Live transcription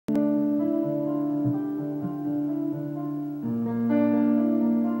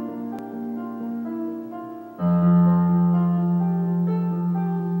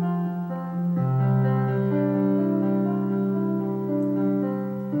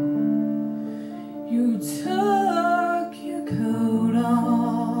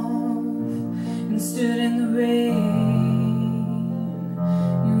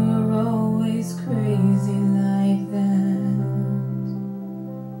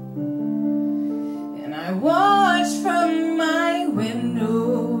watched from my window,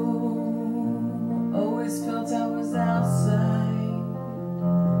 always felt I was outside,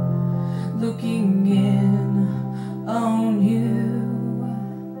 looking in on you.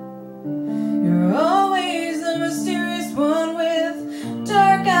 You're always the mysterious one with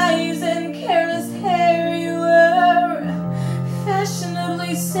dark eyes and careless hair. You were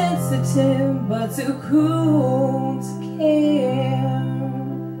fashionably sensitive, but too cool to care.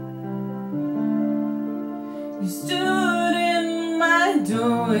 You stood in my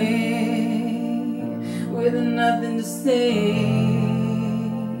doorway with nothing to say,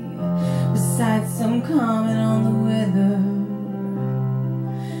 besides some comment on the weather.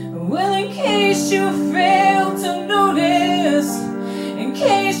 Well, in case you fail to notice, in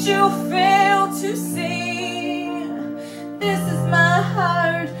case you fail to see, this is my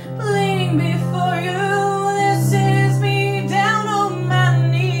heart bleeding before you. This is me down on my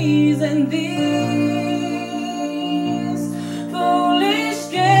knees, and these foolish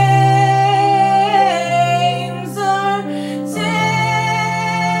games are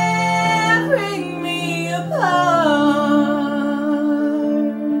tearing me apart.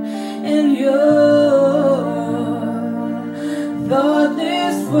 And your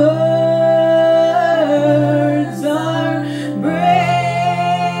thoughtless words are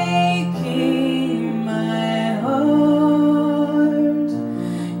breaking my heart.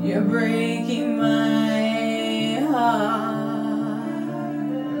 You're breaking my heart.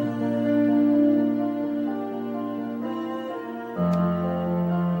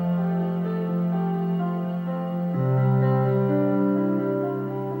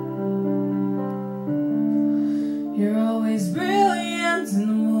 You're always brilliant in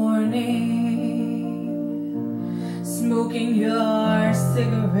the morning, smoking your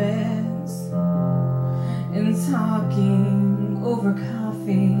cigarettes and talking over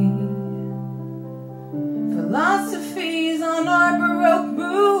coffee. Philosophies on our Baroque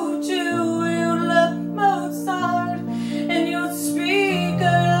mood too. You love Mozart and you'd speak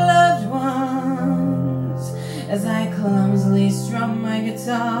of loved ones as I clumsily strum my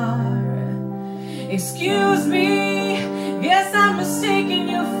guitar. Excuse me, guess I'm mistaking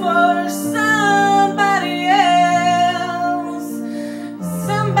you for somebody else.